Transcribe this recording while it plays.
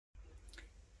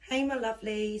Hey my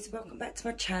lovelies, welcome back to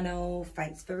my channel.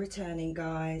 Thanks for returning,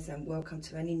 guys, and welcome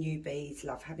to any newbies.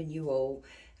 Love having you all.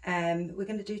 We're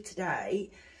going to do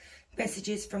today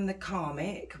messages from the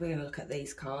karmic. We're going to look at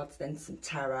these cards, then some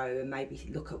tarot, and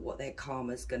maybe look at what their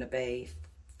karma's going to be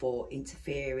for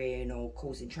interfering or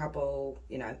causing trouble.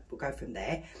 You know, we'll go from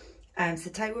there. So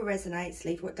take what resonates,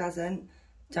 leave what doesn't.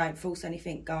 Don't force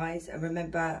anything, guys. And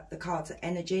remember, the cards are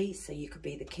energy, so you could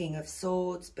be the King of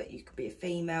Swords, but you could be a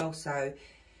female, so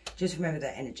just remember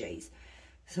their energies.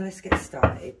 So let's get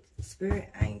started. Spirit,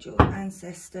 angels,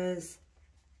 ancestors.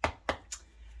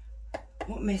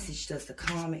 What message does the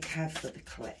karmic have for the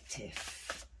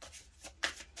collective?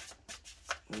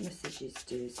 What messages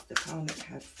does the karmic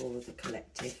have for the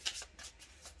collective?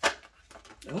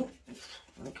 Oh,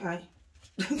 okay.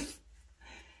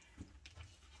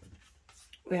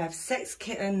 We have sex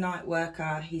kitten, night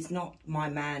worker. He's not my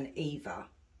man either.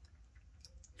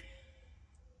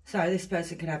 So this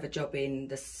person could have a job in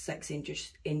the sex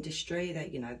industry.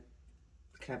 That, you know,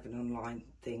 could have an online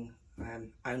thing,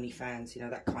 OnlyFans, you know,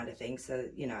 that kind of thing. So,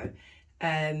 you know,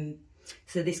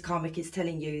 so this karmic is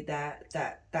telling you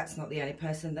that's not the only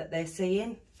person that they're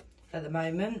seeing at the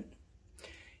moment.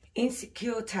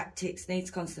 Insecure tactics, needs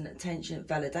constant attention,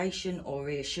 validation or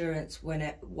reassurance when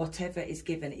whatever is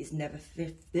given is never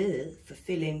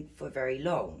fulfilling for very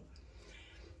long.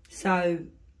 So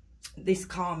this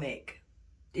karmic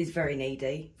is very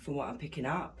needy from what I'm picking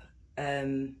up.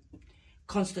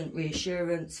 Constant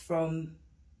reassurance from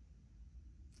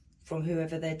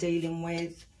whoever they're dealing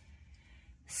with.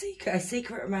 A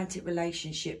secret romantic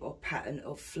relationship or pattern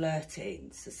of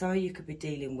flirting. So some of you could be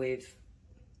dealing with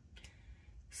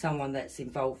someone that's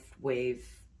involved with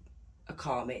a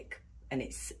karmic and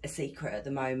it's a secret at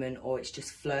the moment, or it's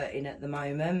just flirting at the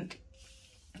moment.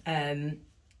 Let's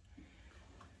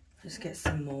get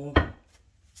some more.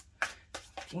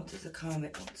 What does the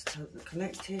karmic want to tell the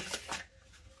collective?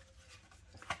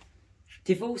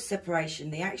 Divorce, separation,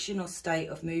 the action or state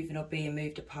of moving or being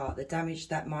moved apart, the damage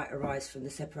that might arise from the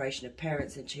separation of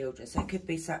parents and children. So it could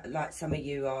be like some of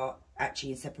you are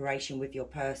actually in separation with your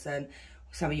person.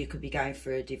 Some of you could be going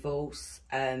through a divorce.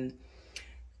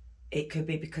 It could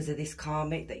be because of this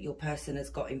karmic that your person has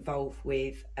got involved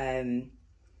with a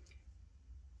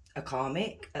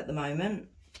karmic at the moment.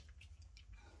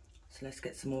 So let's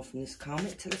get some more from this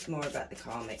karmic. Tell us more about the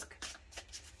karmic.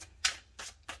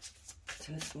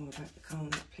 Tell us more about the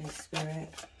karmic, please, Spirit.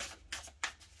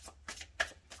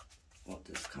 What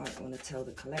does karmic want to tell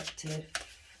the collective?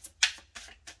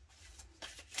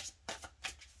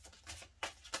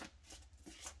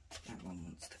 That one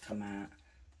wants to come out.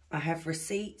 I have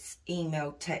receipts,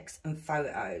 email, text and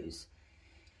photos.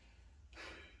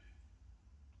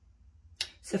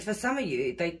 So for some of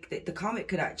you, the karmic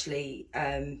could actually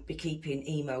be keeping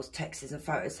emails, texts and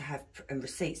photos to have and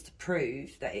receipts to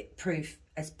prove that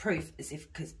as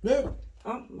if, because,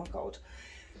 oh my God,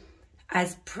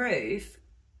 as proof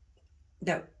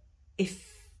that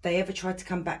if they ever tried to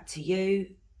come back to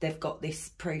you, they've got this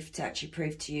proof to actually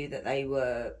prove to you that they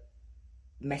were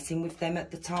messing with them at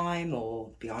the time or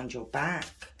behind your back.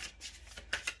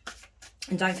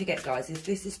 And don't forget, guys, if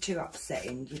this is too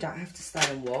upsetting, you don't have to stay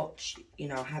and watch. You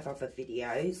know, I have other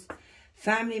videos.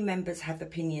 Family members have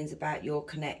opinions about your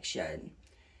connection.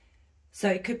 So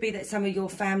it could be that some of your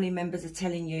family members are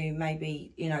telling you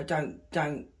maybe, you know, don't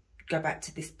go back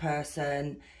to this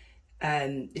person.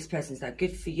 This person's no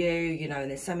good for you, you know,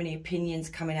 and there's so many opinions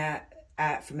coming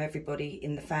out from everybody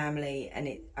in the family.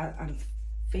 And I'm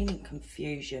feeling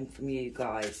confusion from you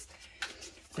guys.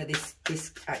 So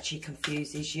this actually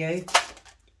confuses you.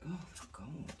 Oh,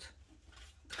 God.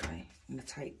 Okay, I'm going to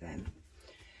take them.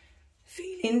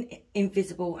 Feeling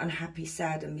invisible, unhappy,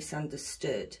 sad and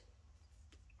misunderstood.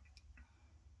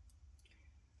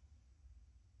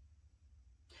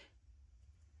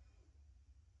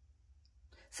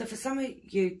 So for some of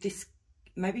you,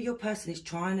 maybe your person is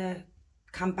trying to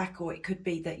come back, or it could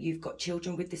be that you've got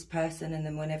children with this person, and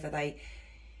then whenever they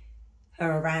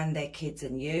are around their kids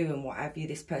and you and what have you,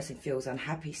 this person feels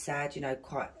unhappy, sad, you know,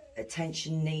 quite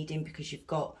attention needing, because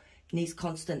needs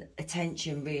constant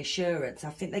attention, reassurance. I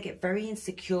think they get very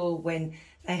insecure when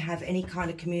they have any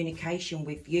kind of communication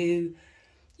with you.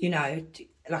 You know,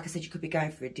 like I said, you could be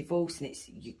going through a divorce and it's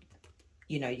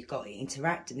you know, you've got to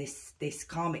interact, and this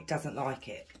karmic doesn't like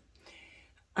it.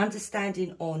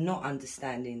 Understanding or not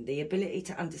understanding, the ability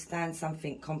to understand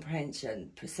something,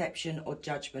 comprehension, perception or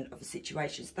judgment of a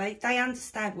situation. So they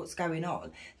understand what's going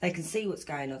on. They can see what's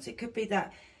going on. So it could be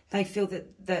that they feel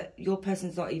that your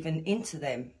person's not even into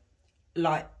them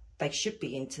like they should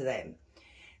be into them.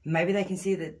 Maybe they can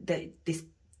see that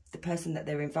the person that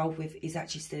they're involved with is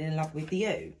actually still in love with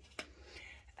you.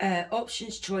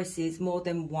 Options, choices, more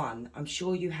than one. I'm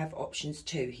sure you have options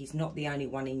too. He's not the only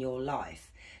one in your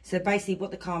life. So basically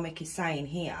what the karmic is saying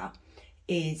here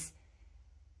is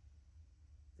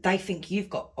they think you've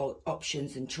got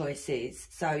options and choices.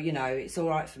 So, you know, it's all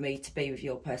right for me to be with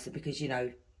your person because, you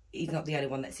know, he's not the only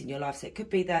one that's in your life. So it could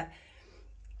be that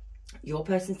your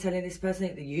person's telling this person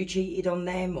that you cheated on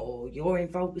them or you're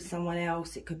involved with someone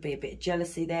else. It could be a bit of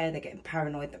jealousy there. They're getting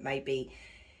paranoid that maybe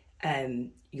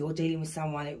you're dealing with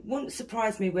someone. It wouldn't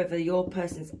surprise me whether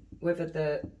whether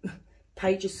the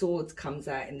Page of Swords comes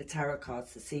out in the tarot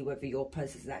cards to see whether your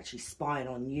person's actually spying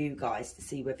on you guys to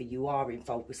see whether you are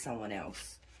involved with someone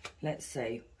else. Let's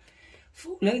see.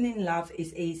 Falling in love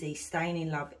is easy. Staying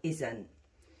in love isn't.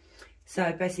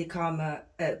 So basically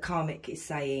karmic is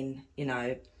saying, you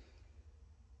know,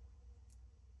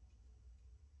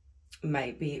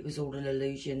 maybe it was all an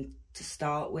illusion to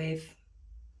start with.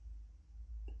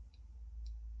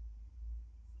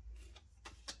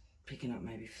 Picking up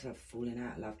maybe for falling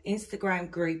out of love. Instagram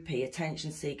groupie,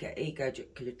 attention seeker, ego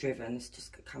driven. This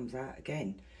just comes out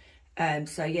again.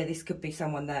 So yeah, this could be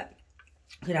someone that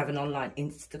could have an online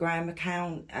Instagram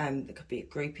account. There could be a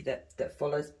groupie that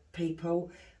follows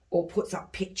people or puts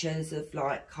up pictures of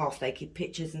like half naked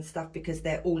pictures and stuff because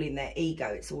they're all in their ego.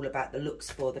 It's all about the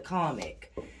looks for the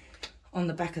karmic. On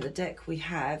the back of the deck, we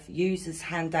have users,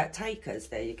 handout takers.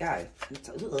 There you go.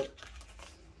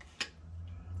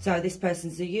 So this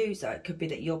person's a user. It could be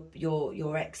that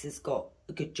your ex has got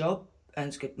a good job,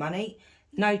 earns good money,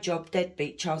 no job,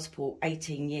 deadbeat, child support,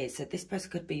 18 years. So this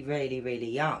person could be really, really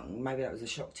young. Maybe that was a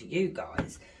shock to you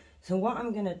guys. So what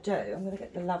I'm going to do, I'm going to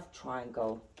get the love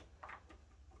triangle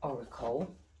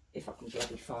oracle, if I can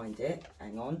bloody find it.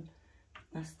 Hang on.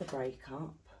 That's the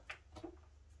breakup.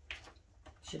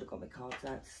 Should have got my cards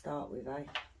out to start with, eh?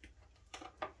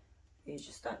 You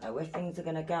just don't know where things are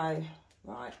going to go.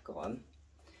 Right, go on.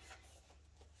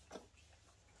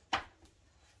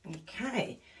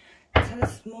 Okay. Tell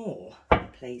us more,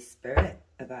 please, Spirit,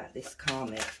 about this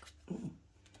karmic.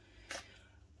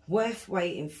 Worth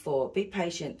waiting for. Be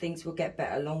patient. Things will get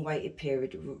better. Long waited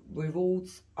period.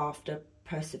 Rewards after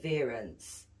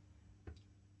perseverance.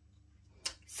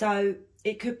 So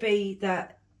it could be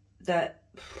that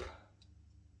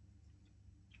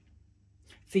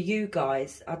for you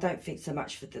guys, I don't think so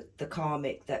much for the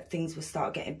karmic, that things will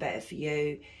start getting better for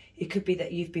you. It could be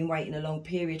that you've been waiting a long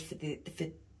period for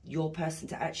your person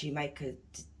to actually make a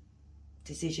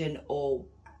decision or,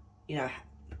 you know,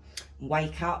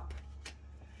 wake up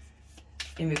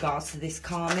in regards to this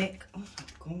karmic. Oh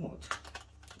my God.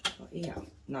 Yeah,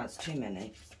 no, it's too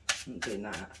many. I'm not doing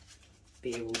that.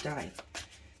 Be here all day.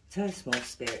 Tell us more,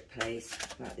 Spirit, please,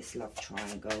 about this love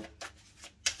triangle.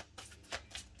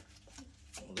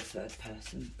 Or the third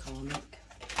person karmic.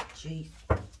 Jeez.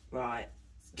 Right.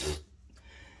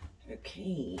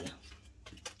 Okay.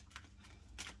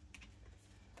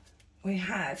 We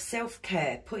have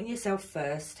self-care, putting yourself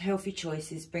first, healthy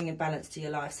choices, bringing balance to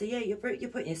your life. So yeah, you're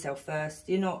putting yourself first.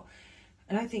 You're not,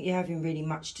 I don't think you're having really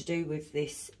much to do with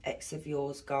this ex of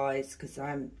yours, guys, because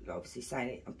I'm obviously saying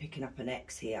it, I'm picking up an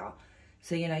ex here.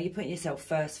 So, you know, you're putting yourself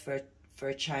first for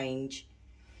a change.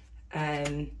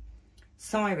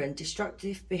 Siren,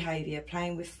 destructive behaviour,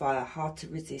 playing with fire, hard to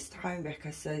resist, home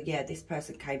wrecker. So yeah, this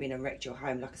person came in and wrecked your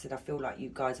home. Like I said, I feel like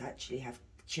you guys actually have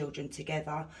children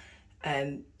together.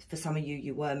 For some of you,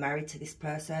 you were married to this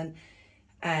person,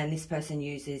 and this person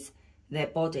uses their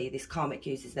body, this karmic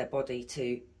uses their body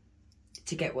to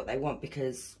get what they want,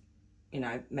 because, you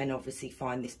know, men obviously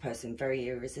find this person very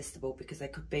irresistible because they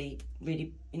could be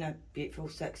really, you know, beautiful,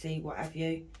 sexy, what have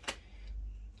you.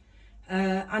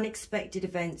 Unexpected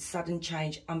events, sudden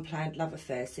change, unplanned love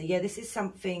affair. So yeah, this is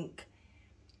something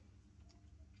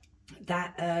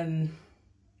that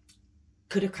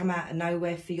could have come out of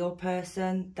nowhere for your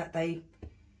person, that they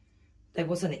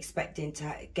wasn't expecting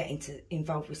to get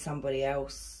involved with somebody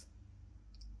else.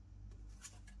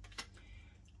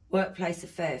 Workplace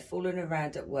affair, fooling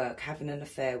around at work, having an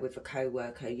affair with a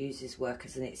co-worker, uses work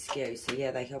as an excuse. So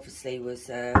yeah, they obviously was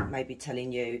maybe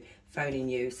telling you, phoning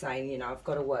you, saying, you know, I've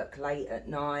got to work late at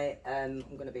night, I'm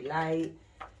going to be late.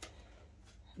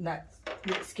 And that's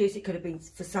the excuse. It could have been,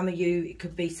 for some of you, it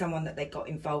could be someone that they got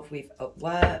involved with at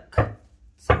work.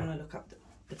 So I'm going to look up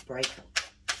the breakup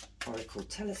oracle.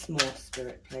 Tell us more,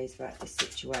 Spirit, please, about this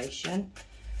situation.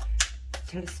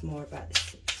 Tell us more about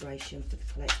this situation for the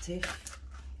collective.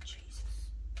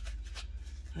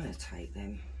 I'm going to take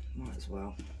them, might as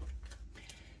well.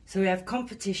 So we have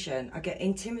competition. I get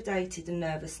intimidated and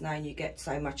nervous knowing you get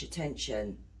so much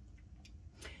attention.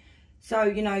 So,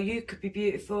 you know, you could be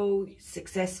beautiful,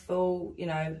 successful, you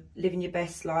know, living your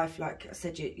best life. Like I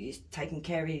said, you're taking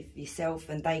care of yourself,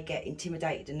 and they get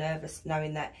intimidated and nervous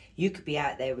knowing that you could be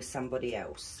out there with somebody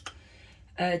else.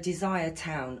 Desire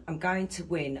town. I'm going to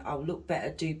win. I'll look better,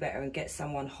 do better, and get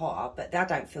someone hotter. But I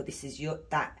don't feel this is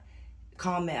that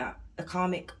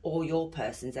karmic or your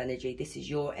person's energy. This is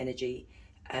your energy,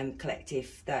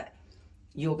 collective, that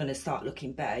you're going to start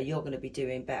looking better. You're going to be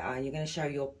doing better, and you're going to show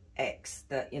your ex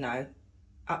that, you know,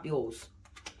 up yours.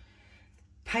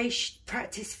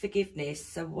 Practice forgiveness.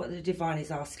 So what the divine is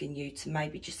asking you to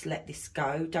maybe just let this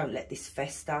go. Don't let this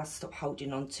fester. Stop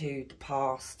holding on to the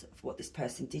past of what this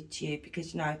person did to you,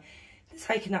 because, you know, they're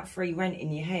taking up free rent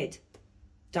in your head.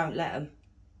 Don't let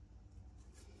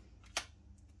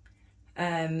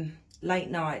them.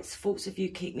 Late nights. Thoughts of you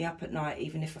keep me up at night,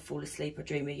 even if I fall asleep or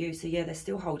dream of you. So yeah, they're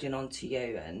still holding on to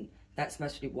you, and that's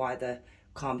mostly why the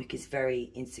karmic is very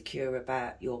insecure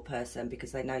about your person,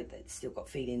 because they know that they've still got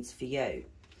feelings for you.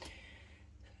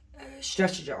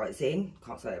 Strategizing,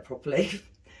 can't say that properly.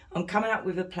 I'm coming up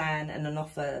with a plan and an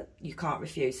offer you can't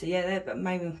refuse. So yeah, but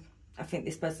maybe I think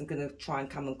this person's going to try and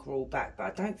come and crawl back, but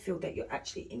I don't feel that you're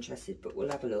actually interested, but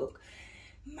we'll have a look.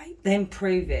 Make them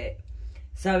prove it.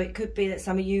 So it could be that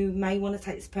some of you may want to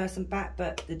take this person back,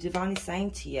 but the divine is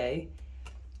saying to you,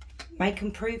 make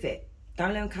them prove it.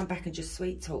 Don't let them come back and just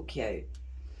sweet talk you.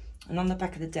 And on the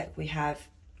back of the deck we have,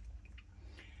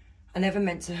 I never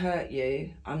meant to hurt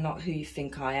you. I'm not who you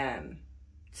think I am.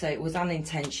 So it was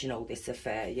unintentional, this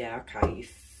affair. Yeah, okay.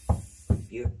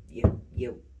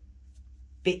 Your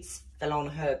bits fell on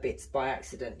her bits by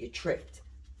accident. You tripped.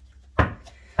 Oh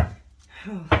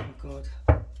my God.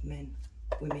 Men,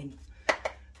 women.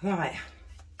 Right.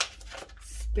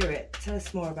 Spirit, tell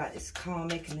us more about this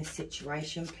karmic and this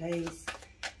situation, please.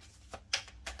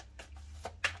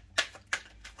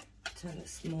 Tell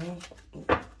us more.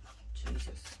 Oh,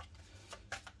 Jesus.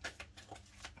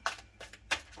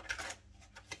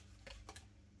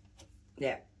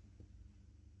 Yeah.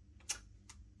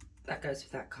 That goes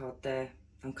with that card there.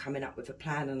 I'm coming up with a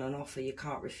plan and an offer you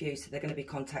can't refuse. So they're going to be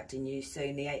contacting you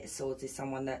soon. The Eight of Swords is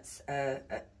someone that's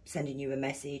sending you a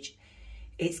message.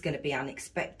 It's going to be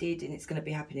unexpected, and it's going to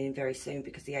be happening very soon,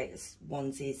 because the Eight of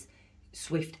Wands is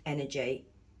swift energy.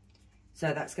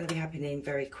 So that's going to be happening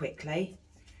very quickly.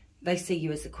 They see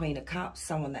you as the Queen of Cups,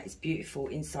 someone that is beautiful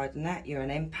inside and out. You're an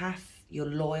empath, you're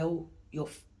loyal, you're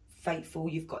faithful,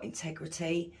 you've got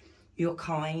integrity, you're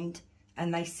kind,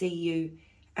 and they see you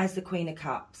as the Queen of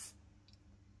Cups.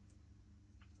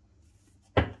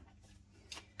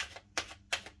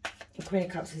 The Queen of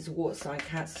Cups is a water sign,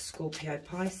 Cancer, Scorpio,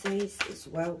 Pisces as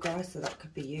well, guys, so that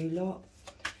could be you lot.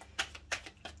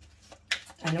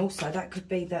 And also that could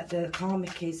be that the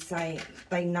karmic is saying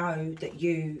they know that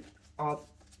you are,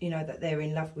 you know, that they're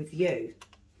in love with you.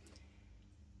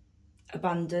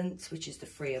 Abundance, which is the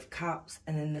Three of Cups,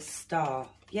 and then the Star.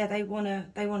 Yeah, they wanna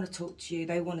talk to you.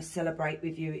 They want to celebrate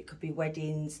with you. It could be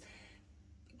weddings,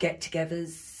 get-togethers,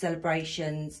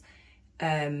 celebrations.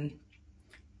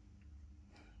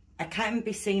 I can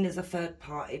be seen as a third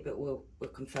party, but we'll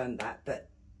confirm that.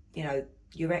 But you know,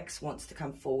 your ex wants to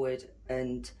come forward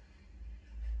and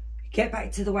get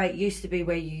back to the way it used to be,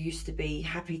 where you used to be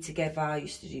happy together,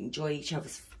 used to enjoy each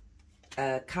other's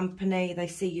company. They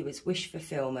see you as wish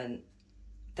fulfillment.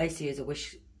 They see you as a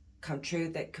wish come true.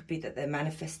 That could be that they're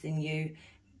manifesting you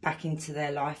back into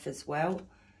their life as well.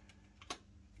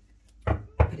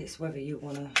 But it's whether you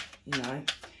want to, you know,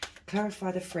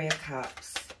 clarify the Three of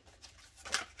Cups.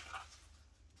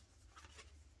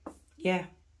 Yeah,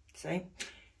 see?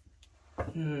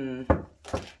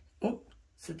 Oh,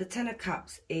 so the Ten of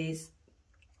Cups is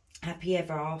happy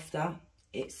ever after.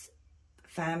 It's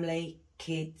family,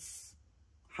 kids,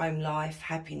 home life,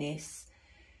 happiness.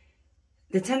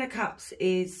 The Ten of Cups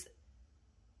is,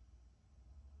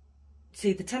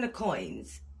 see, the Ten of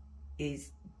Coins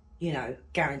is, you know,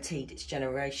 guaranteed. It's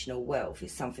generational wealth.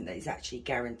 It's something that is actually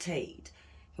guaranteed.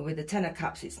 But with the Ten of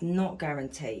Cups, it's not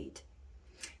guaranteed.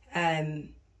 But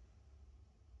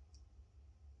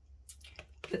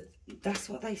that's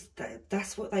what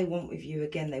they want with you.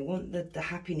 Again, they want the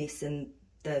happiness and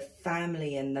the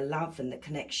family and the love and the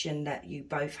connection that you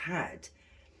both had.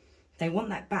 They want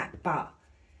that back. But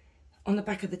on the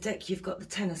back of the deck, you've got the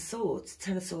Ten of Swords.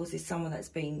 Ten of Swords is someone that's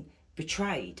been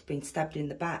betrayed, been stabbed in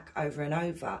the back over and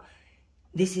over.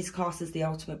 This is classed as the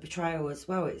ultimate betrayal as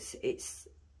well. It's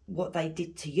what they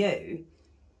did to you.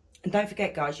 And don't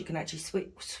forget, guys, you can actually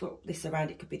swap this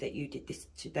around. It could be that you did this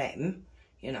to them,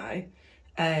 you know.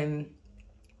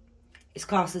 It's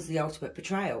classed as the ultimate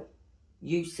betrayal.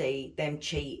 You see them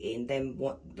cheating, them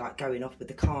like going off with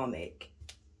the karmic.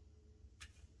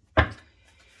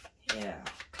 Yeah,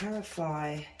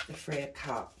 clarify the Three of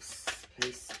Cups,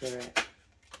 please, Spirit.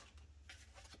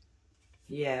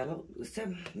 Yeah, look, it's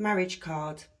a marriage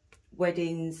card.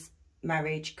 Weddings,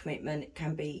 marriage, commitment. It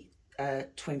can be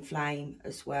twin flame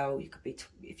as well. You could be,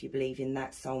 if you believe in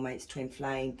that, soulmates, twin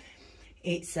flame.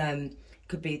 It's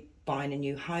could be buying a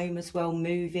new home as well,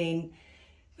 moving.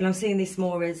 But I'm seeing this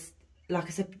more as, like I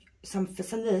said,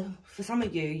 for some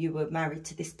of you, you were married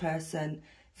to this person.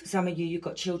 For some of you, you've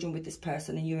got children with this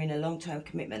person and you're in a long-term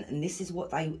commitment, and this is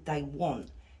what they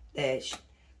want. They're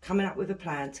coming up with a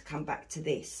plan to come back to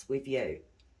this with you,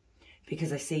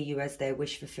 because I see you as their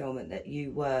wish fulfillment, that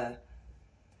you were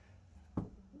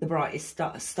the brightest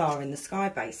star in the sky,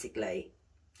 basically.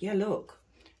 Yeah, look,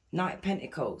 Knight of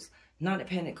Pentacles. Knight of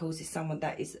Pentacles is someone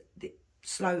that is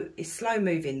slow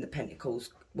moving. The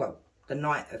Pentacles, well, the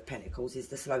Knight of Pentacles is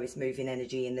the slowest moving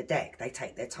energy in the deck. They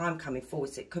take their time coming forward,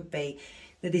 so it could be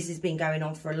that this has been going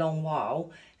on for a long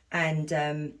while, and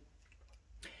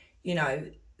you know,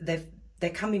 they're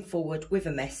coming forward with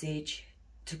a message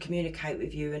to communicate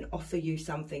with you and offer you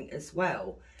something as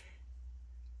well.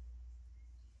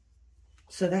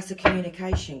 So that's a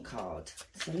communication card.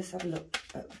 So let's have a look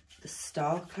at the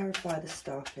Star. Clarify the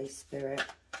Star, please, Spirit.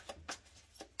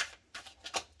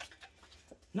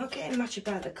 Not getting much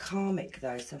about the karmic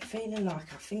though, so I'm feeling like,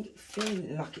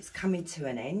 feeling like it's coming to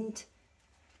an end.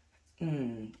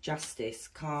 Justice,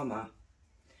 karma.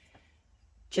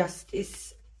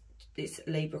 Justice, it's a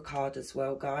Libra card as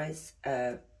well, guys.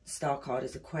 Star card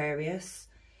is Aquarius.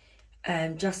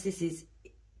 Justice is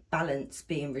balance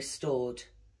being restored.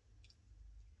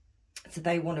 So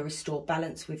they want to restore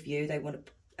balance with you. They want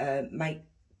to I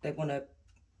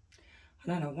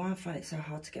don't know why I'm finding it so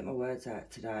hard to get my words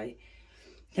out today.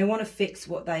 They want to fix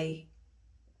what they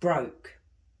broke,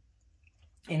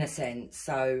 in a sense.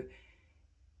 So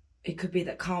it could be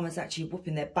that karma's actually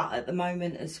whooping their butt at the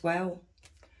moment as well.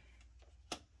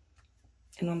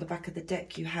 And on the back of the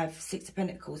deck, you have Six of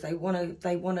Pentacles. They want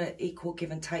a equal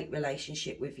give and take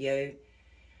relationship with you,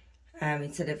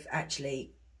 instead of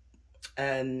actually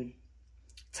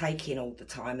taking all the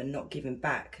time and not giving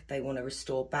back. They want to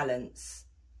restore balance,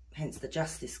 hence the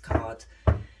Justice card.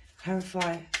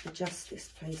 Clarify the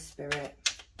Justice, please, Spirit.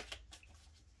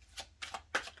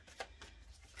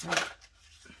 Okay.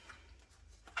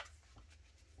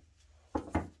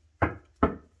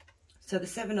 So the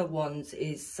Seven of Wands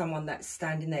is someone that's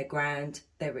standing their ground.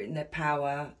 They're in their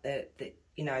power.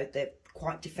 You know, they're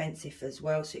quite defensive as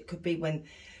well. So it could be when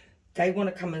they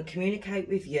want to come and communicate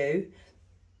with you,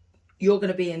 you're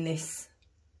going to be in this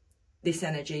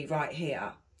energy right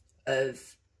here of,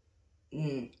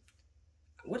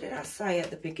 what did I say at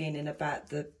the beginning about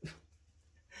the,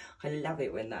 I love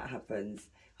it when that happens.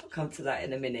 I'll come to that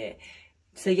in a minute.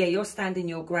 So yeah, you're standing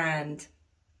your ground.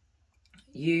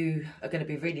 You are going to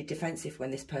be really defensive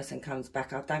when this person comes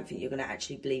back. I don't think you're going to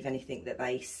actually believe anything that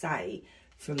they say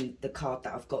from the card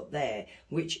that I've got there,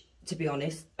 which, to be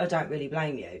honest, I don't really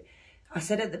blame you. I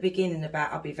said at the beginning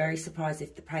about, I'll be very surprised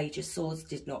if the Page of Swords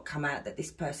did not come out, that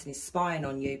this person is spying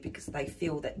on you because they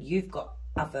feel that you've got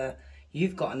another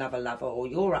lover, or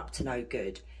you're up to no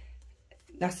good.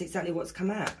 That's exactly what's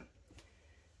come out.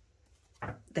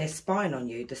 They're spying on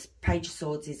you. The Page of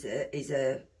Swords is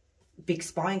a big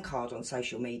spying card on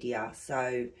social media. So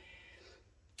I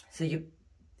don't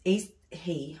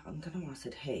know why I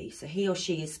said he. So he or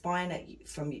she is spying at you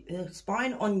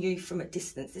spying on you from a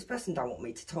distance. This person don't want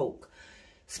me to talk.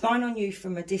 Spying on you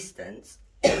from a distance.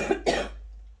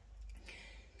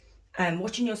 And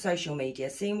watching your social media,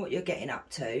 seeing what you're getting up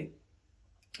to.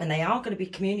 And they are going to be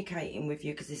communicating with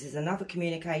you, because this is another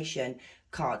communication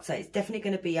card. So it's definitely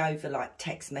going to be over like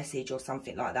text message or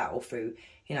something like that, or through,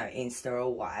 you know, Insta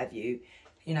or what have you.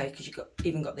 You know, because you've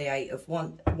even got the Eight of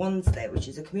Wands there, which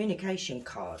is a communication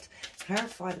card.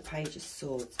 Clarify the Page of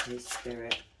Swords, please,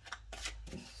 Spirit.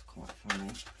 It's quite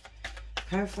funny.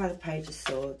 Clarify the Page of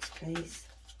Swords, please.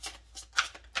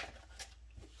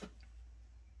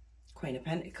 Queen of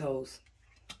Pentacles.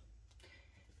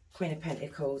 Queen of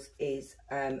Pentacles is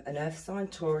an earth sign,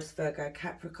 Taurus, Virgo,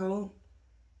 Capricorn.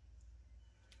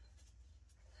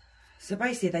 So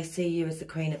basically they see you as the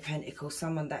Queen of Pentacles,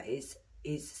 someone that is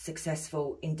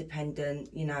successful, independent,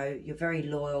 you know, you're very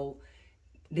loyal.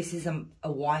 This is a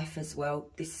wife as well.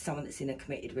 This is someone that's in a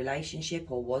committed relationship,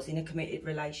 or was in a committed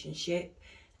relationship.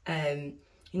 You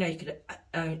know, you could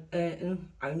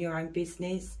own your own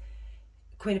business.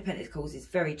 Queen of Pentacles is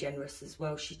very generous as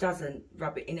well. She doesn't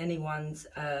rub it in anyone's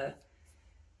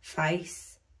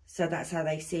face. So that's how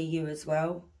they see you as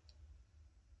well.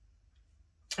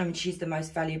 I mean, she's the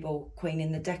most valuable queen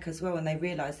in the deck as well. And they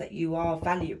realise that you are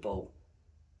valuable.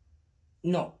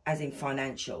 Not as in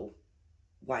financial.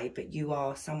 way, but you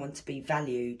are someone to be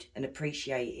valued and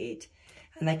appreciated,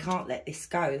 and they can't let this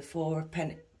go. The Four of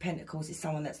Pentacles is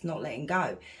someone that's not letting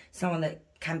go, someone that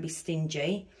can be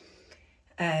stingy,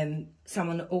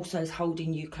 someone that also is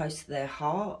holding you close to their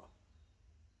heart.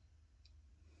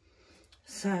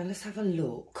 So let's have a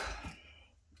look.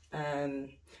 I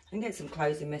can get some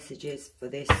closing messages for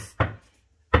this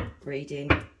reading.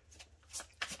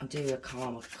 I'll do a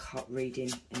karma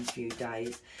reading in a few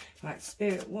days. Right,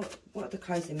 Spirit, what are the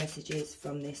closing messages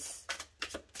from this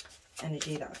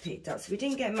energy that I picked up? So we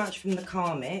didn't get much from the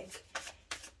karmic.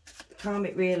 The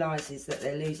karmic realises that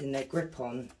they're losing their grip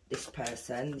on this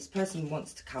person. This person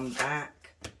wants to come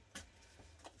back.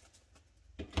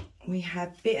 We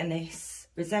have bitterness,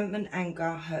 resentment,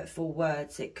 anger, hurtful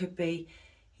words. It could be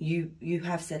you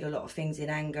have said a lot of things in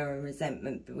anger and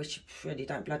resentment, but which really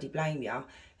don't bloody blame you,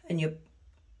 and you're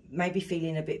maybe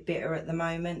feeling a bit bitter at the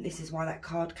moment. This is why that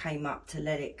card came up, to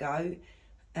let it go.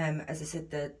 As I said,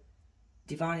 the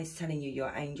divine is telling you,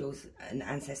 your angels and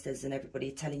ancestors and everybody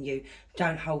telling you,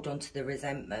 don't hold on to the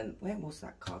resentment. Where was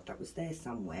that card? That was there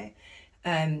somewhere.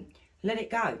 Let it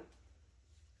go.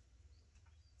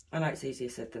 I know it's easier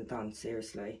said than done,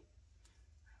 seriously.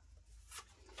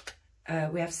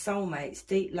 We have soulmates,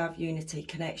 deep love, unity,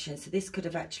 connection. So this could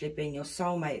have actually been your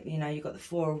soulmate. You know, you've got the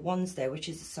Four of Wands there, which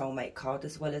is a soulmate card,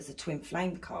 as well as a twin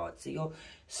flame card. So your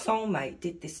soulmate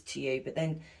did this to you, but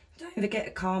then don't forget,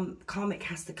 a karmic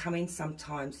has to come in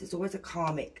sometimes. There's always a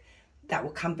karmic that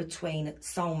will come between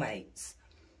soulmates,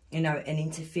 you know, and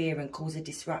interfere and cause a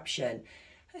disruption.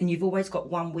 And you've always got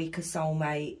one weaker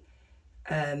soulmate,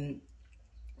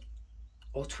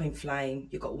 or twin flame.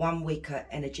 You've got one weaker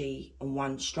energy and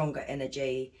one stronger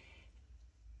energy,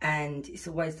 and it's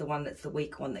always the one that's the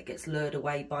weak one that gets lured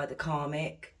away by the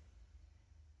karmic.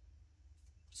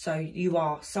 So you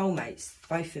are soulmates,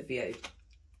 both of you.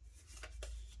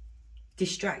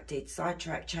 Distracted,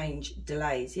 sidetracked, change,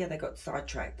 delays. Yeah, they got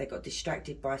sidetracked. They got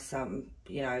distracted by some,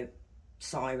 you know,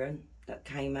 siren that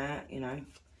came out, you know,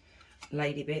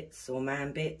 lady bits or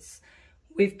man bits.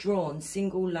 Withdrawn,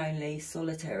 single, lonely,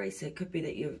 solitary. So it could be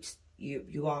that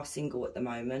you are single at the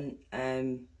moment.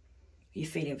 You're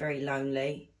feeling very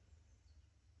lonely,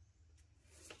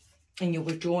 and you're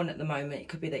withdrawn at the moment. It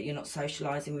could be that you're not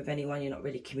socialising with anyone. You're not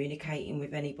really communicating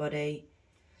with anybody.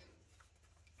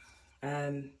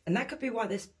 And that could be why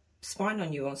there's spying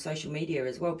on you on social media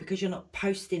as well, because you're not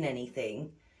posting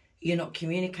anything. You're not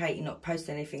communicating, not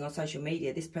posting anything on social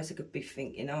media. This person could be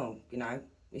thinking, oh, you know,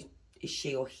 is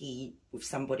she or he with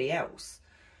somebody else?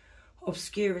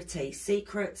 Obscurity,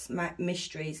 secrets,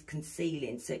 mysteries,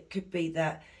 concealing. So it could be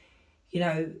that, you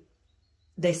know,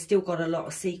 they've still got a lot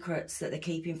of secrets that they're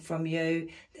keeping from you.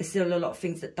 There's still a lot of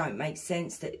things that don't make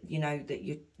sense, that, you know, that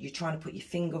you're trying to put your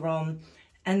finger on.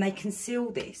 And they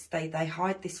conceal this. They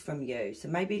hide this from you. So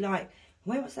maybe like,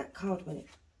 where was that card when it...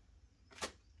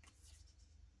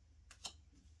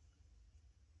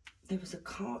 There was a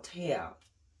card here.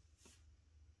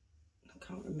 I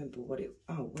can't remember what it...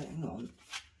 Oh, wait, hang on.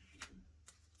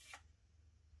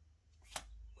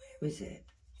 Where is it?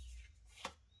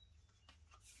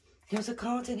 There was a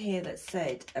card in here that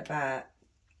said about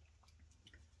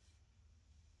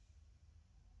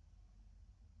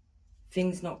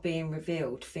things not being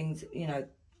revealed, things, you know,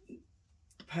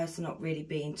 the person not really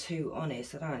being too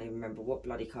honest. I don't even remember what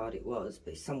bloody card it was,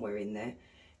 but it's somewhere in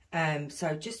there.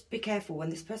 So just be careful when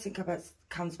this person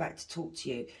comes back to talk to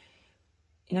you.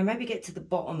 You know, maybe get to the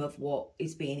bottom of what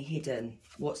is being hidden,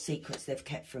 what secrets they've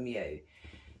kept from you.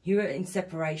 You're in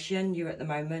separation. You're at the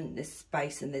moment, there's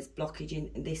space and there's blockage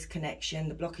in this connection.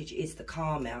 The blockage is the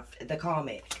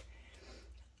karmic.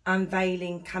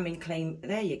 Unveiling, coming clean.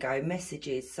 There you go,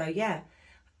 messages. So yeah,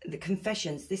 the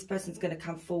confessions. This person's going to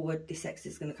come forward. This ex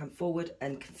is going to come forward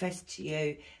and confess to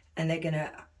you, and they're going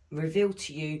to reveal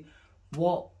to you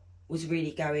what was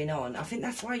really going on. I think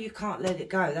that's why you can't let it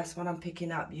go. That's what I'm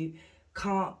picking up. You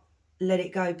can't let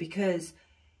it go because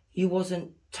you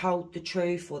wasn't told the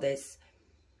truth, or there's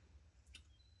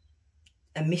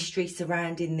a mystery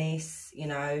surrounding this, you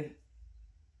know.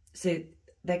 So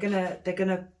they're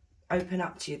gonna open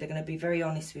up to you. They're gonna be very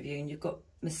honest with you, and you've got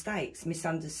mistakes,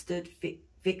 misunderstood,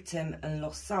 victim and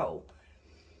lost soul.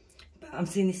 But I'm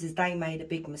seeing this as they made a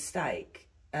big mistake.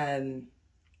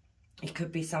 It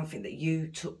could be something that you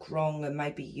took wrong, and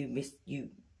maybe you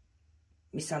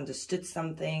misunderstood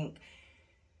something.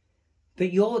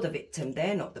 But you're the victim,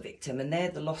 they're not the victim, and they're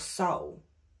the lost soul.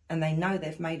 And they know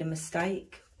they've made a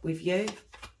mistake with you.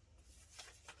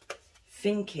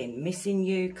 Thinking, missing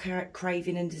you,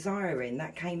 craving and desiring.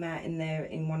 That came out in there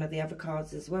in one of the other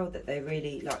cards as well, that they're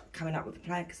really like coming up with a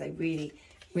plan because they really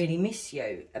really miss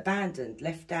you, abandoned,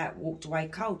 left out, walked away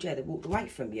cold. Yeah, they walked away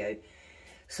from you.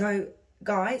 So,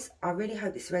 guys, I really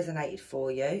hope this resonated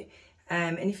for you.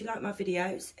 And if you like my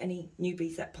videos, any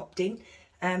newbies that popped in,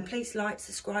 please like,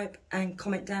 subscribe and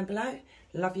comment down below.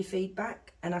 Love your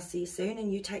feedback, and I'll see you soon,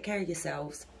 and you take care of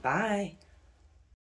yourselves. Bye.